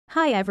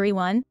Hi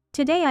everyone,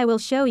 today I will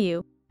show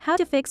you how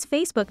to fix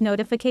Facebook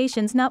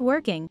notifications not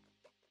working.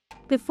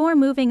 Before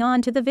moving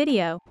on to the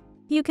video,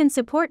 you can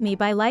support me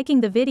by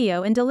liking the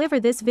video and deliver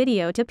this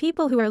video to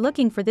people who are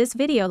looking for this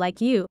video like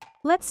you.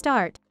 Let's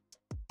start.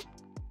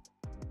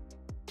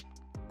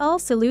 All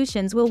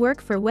solutions will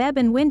work for web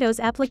and Windows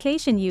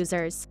application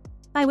users.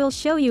 I will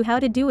show you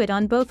how to do it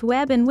on both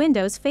web and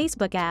Windows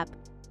Facebook app.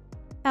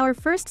 Our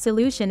first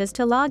solution is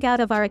to log out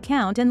of our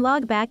account and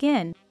log back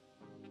in.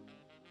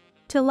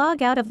 To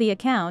log out of the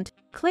account,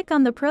 click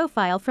on the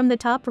profile from the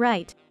top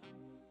right.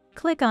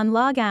 Click on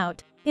Log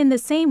Out. In the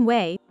same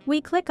way, we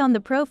click on the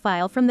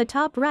profile from the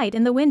top right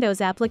in the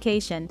Windows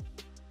application.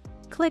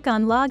 Click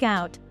on Log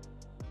Out.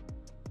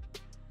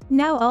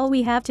 Now all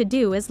we have to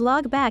do is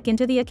log back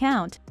into the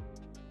account.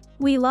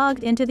 We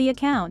logged into the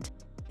account.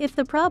 If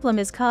the problem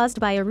is caused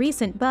by a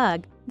recent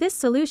bug, this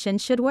solution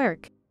should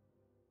work.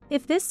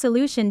 If this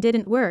solution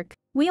didn't work,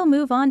 we'll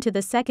move on to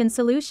the second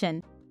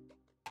solution.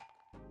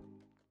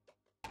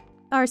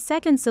 Our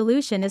second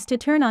solution is to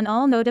turn on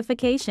all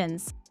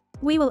notifications.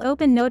 We will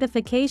open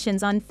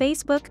notifications on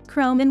Facebook,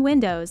 Chrome and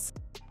Windows.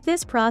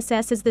 This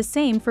process is the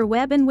same for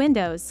web and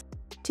Windows.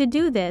 To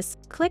do this,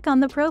 click on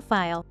the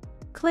profile.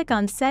 Click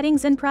on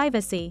Settings and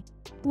Privacy.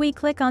 We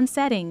click on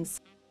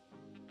Settings.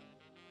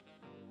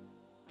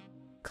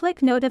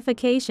 Click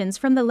Notifications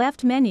from the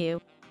left menu.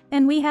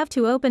 And we have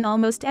to open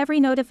almost every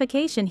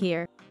notification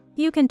here.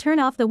 You can turn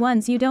off the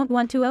ones you don't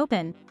want to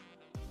open.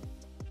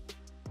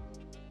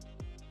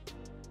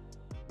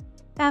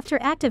 After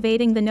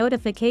activating the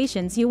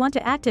notifications you want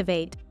to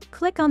activate,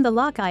 click on the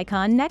lock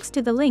icon next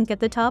to the link at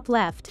the top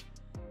left.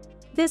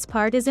 This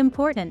part is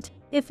important.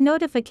 If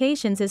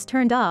notifications is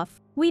turned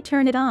off, we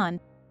turn it on.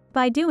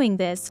 By doing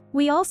this,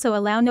 we also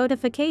allow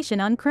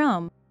notification on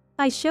Chrome.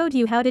 I showed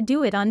you how to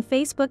do it on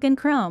Facebook and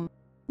Chrome.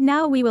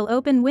 Now we will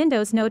open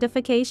Windows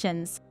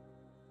notifications.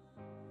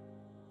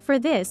 For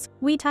this,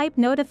 we type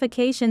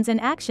Notifications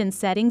and Action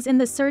Settings in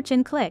the search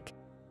and click.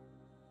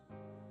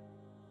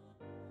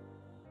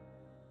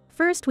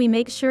 First we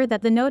make sure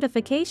that the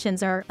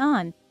notifications are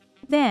on.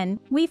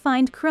 Then, we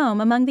find Chrome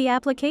among the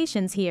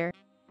applications here.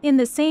 In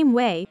the same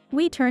way,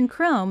 we turn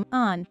Chrome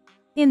on.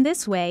 In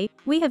this way,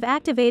 we have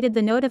activated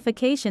the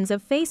notifications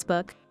of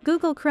Facebook,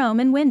 Google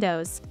Chrome and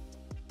Windows.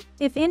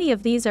 If any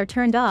of these are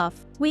turned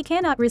off, we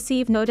cannot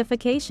receive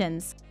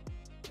notifications.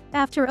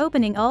 After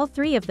opening all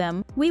three of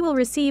them, we will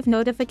receive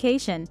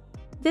notification.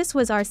 This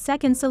was our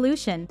second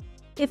solution.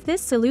 If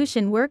this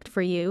solution worked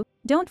for you,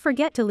 don't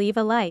forget to leave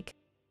a like.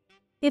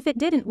 If it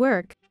didn't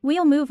work,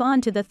 we'll move on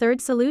to the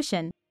third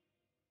solution.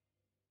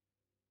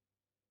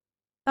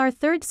 Our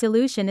third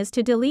solution is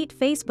to delete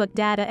Facebook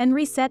data and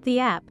reset the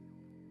app.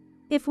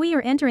 If we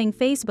are entering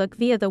Facebook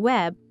via the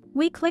web,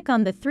 we click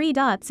on the three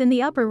dots in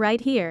the upper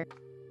right here.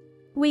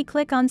 We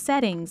click on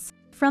Settings.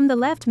 From the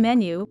left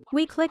menu,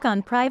 we click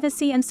on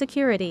Privacy and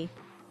Security.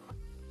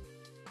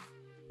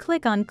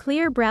 Click on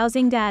Clear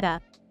Browsing Data.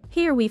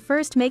 Here we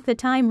first make the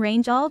time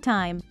range all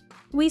time.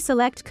 We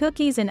select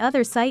cookies and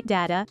other site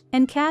data,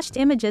 and cached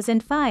images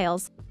and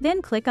files,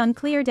 then click on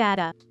Clear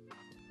Data.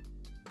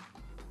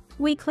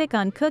 We click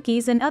on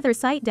Cookies and other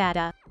site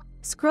data.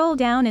 Scroll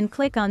down and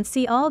click on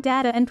See All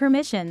Data and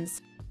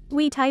Permissions.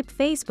 We type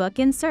Facebook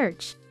in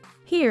search.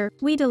 Here,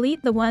 we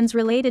delete the ones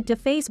related to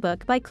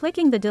Facebook by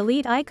clicking the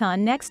delete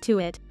icon next to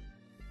it.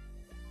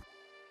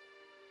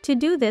 To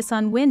do this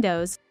on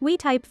Windows, we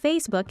type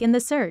Facebook in the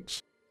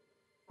search.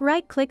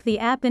 Right-click the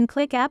app and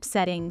click App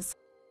Settings.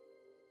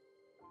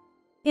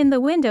 In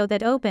the window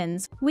that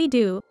opens, we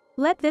do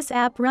let this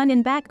app run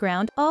in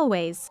background,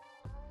 always.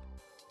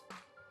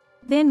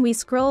 Then we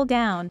scroll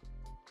down.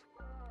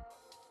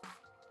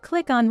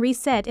 Click on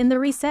Reset in the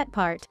Reset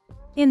part.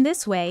 In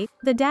this way,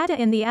 the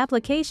data in the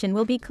application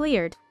will be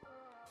cleared.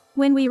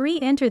 When we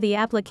re-enter the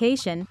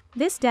application,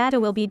 this data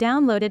will be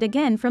downloaded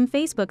again from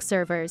Facebook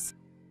servers.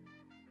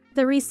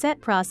 The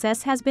reset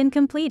process has been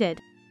completed.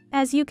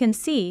 As you can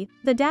see,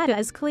 the data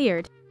is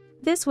cleared.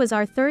 This was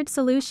our third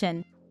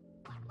solution.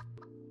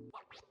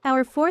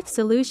 Our fourth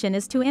solution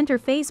is to enter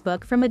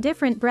Facebook from a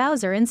different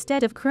browser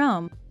instead of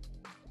Chrome.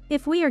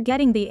 If we are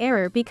getting the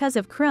error because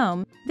of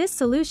Chrome, this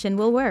solution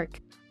will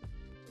work.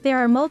 There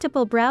are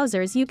multiple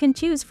browsers you can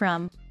choose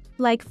from,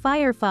 like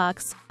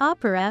Firefox,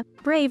 Opera,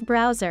 Brave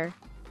browser.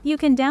 You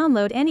can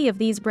download any of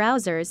these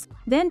browsers,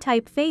 then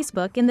type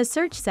Facebook in the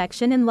search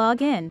section and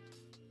log in.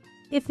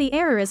 If the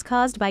error is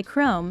caused by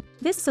Chrome,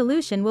 this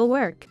solution will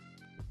work.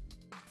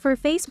 For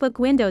Facebook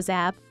Windows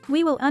app,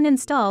 we will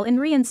uninstall and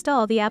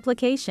reinstall the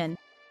application.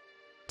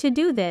 To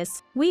do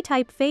this, we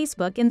type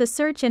Facebook in the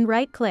search and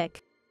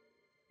right-click.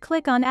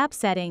 Click on App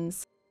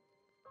Settings.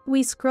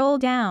 We scroll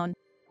down.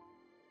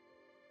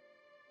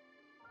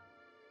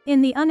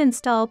 In the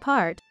uninstall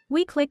part,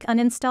 we click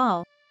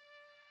Uninstall.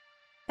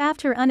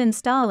 After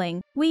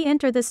uninstalling, we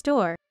enter the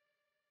store.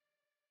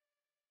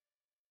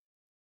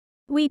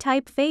 We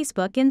type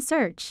Facebook in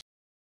search.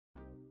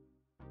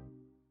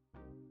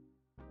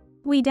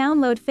 We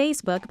download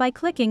Facebook by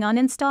clicking on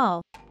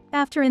Install.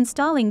 After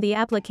installing the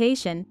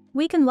application,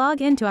 we can log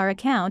into our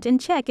account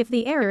and check if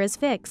the error is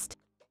fixed.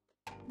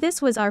 This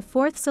was our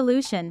fourth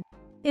solution.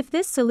 If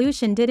this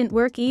solution didn't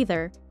work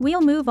either,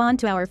 we'll move on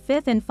to our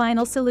fifth and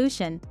final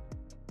solution.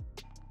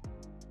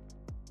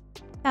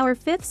 Our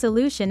fifth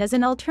solution is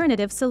an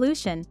alternative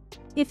solution.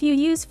 If you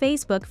use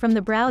Facebook from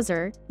the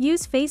browser,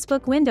 use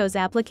Facebook Windows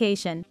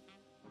application.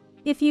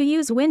 If you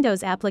use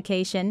Windows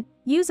application,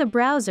 use a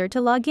browser to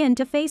log in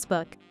to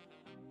Facebook.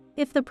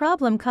 If the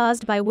problem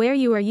caused by where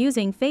you are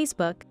using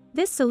Facebook,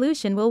 this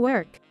solution will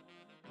work.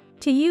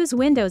 To use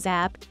Windows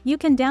app, you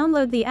can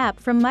download the app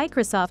from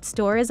Microsoft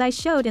Store as I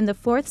showed in the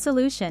fourth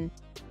solution.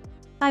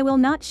 I will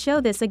not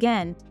show this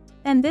again.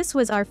 And this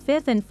was our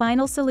fifth and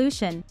final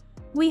solution.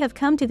 We have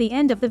come to the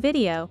end of the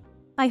video.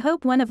 I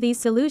hope one of these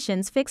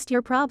solutions fixed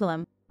your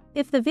problem.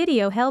 If the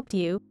video helped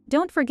you,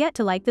 don't forget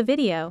to like the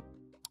video.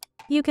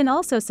 You can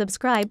also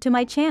subscribe to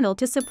my channel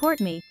to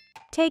support me.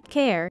 Take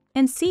care,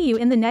 and see you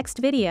in the next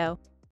video.